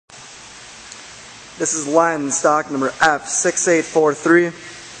This is Lenz, stock number F6843,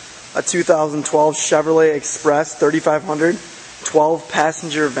 a 2012 Chevrolet Express 3500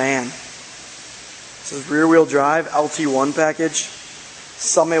 12-passenger van. This is rear-wheel drive LT1 package,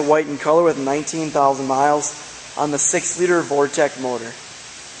 Summit white in color with 19,000 miles on the 6-liter Vortec motor.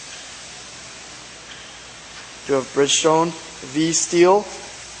 You have Bridgestone V-steel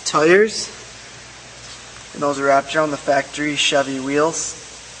tires, and those are wrapped around the factory Chevy wheels.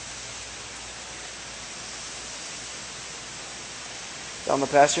 Down the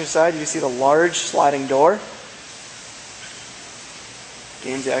passenger side, you can see the large sliding door.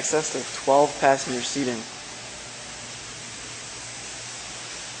 Gains access to 12 passenger seating.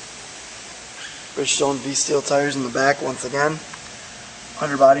 Bridgestone V-steel tires in the back once again.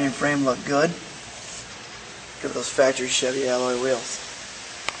 Underbody and frame look good. Look at those factory Chevy alloy wheels.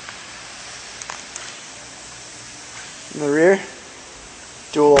 In the rear,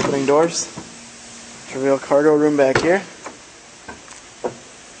 dual opening doors. Real cargo room back here.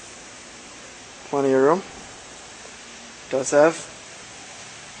 Plenty of room. Does have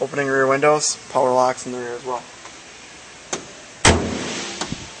opening rear windows, power locks in the rear as well.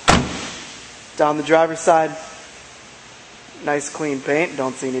 Down the driver's side, nice clean paint,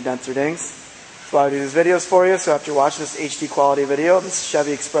 don't see any dents or dings. That's why I do these videos for you, so after watching this HD quality video, this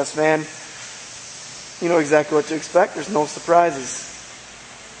Chevy Express van, you know exactly what to expect. There's no surprises.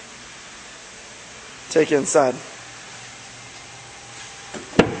 Take you inside.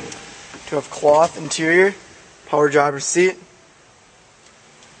 To have cloth interior, power driver's seat,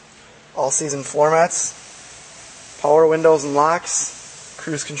 all-season floor mats, power windows and locks,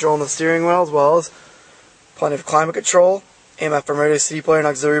 cruise control on the steering wheel, as well as plenty of climate control, AM/FM radio, CD player, and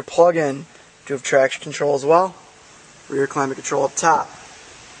auxiliary plug-in. To have traction control as well, rear climate control up top.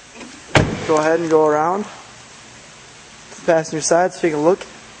 Go ahead and go around to the passenger side, so take a look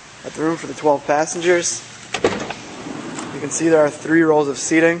at the room for the 12 passengers. You can see there are 3 rows of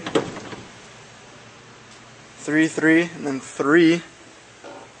seating. 3, and then 3.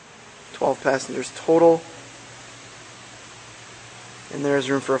 12 passengers total. And there's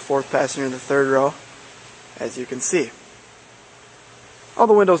room for a 4th passenger in the 3rd row, as you can see. All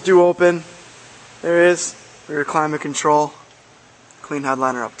the windows do open. There is rear climate control, clean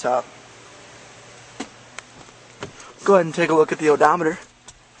headliner up top. Go ahead and take a look at the odometer.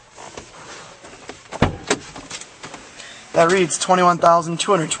 That reads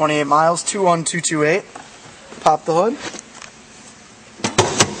 21,228 miles, 21228. Pop the hood.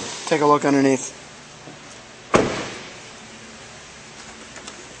 Take a look underneath.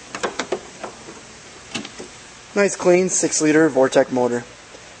 Nice clean 6-liter Vortec motor.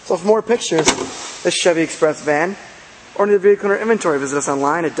 So for more pictures, this Chevy Express van, or any vehicle in our inventory, visit us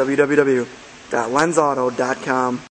online at www.lenzauto.com.